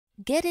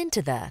Get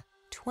into the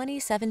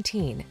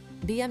 2017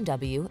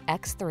 BMW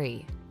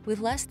X3. With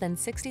less than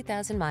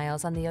 60,000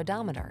 miles on the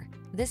odometer,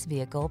 this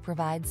vehicle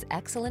provides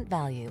excellent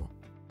value.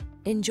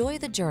 Enjoy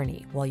the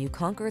journey while you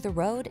conquer the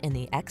road in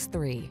the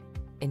X3.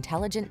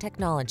 Intelligent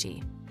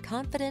technology,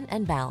 confident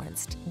and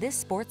balanced, this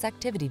sports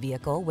activity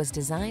vehicle was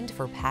designed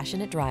for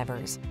passionate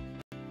drivers.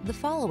 The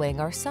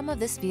following are some of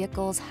this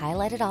vehicle's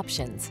highlighted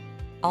options: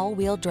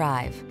 all-wheel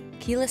drive,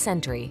 keyless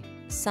entry,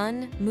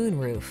 sun,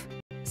 moonroof,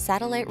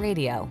 satellite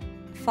radio,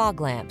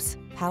 fog lamps,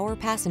 power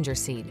passenger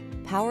seat,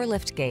 power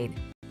liftgate,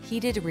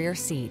 heated rear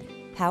seat,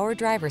 power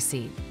driver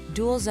seat,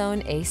 dual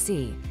zone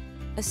AC.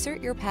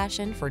 Assert your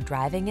passion for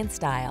driving in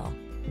style.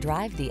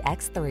 Drive the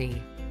X3.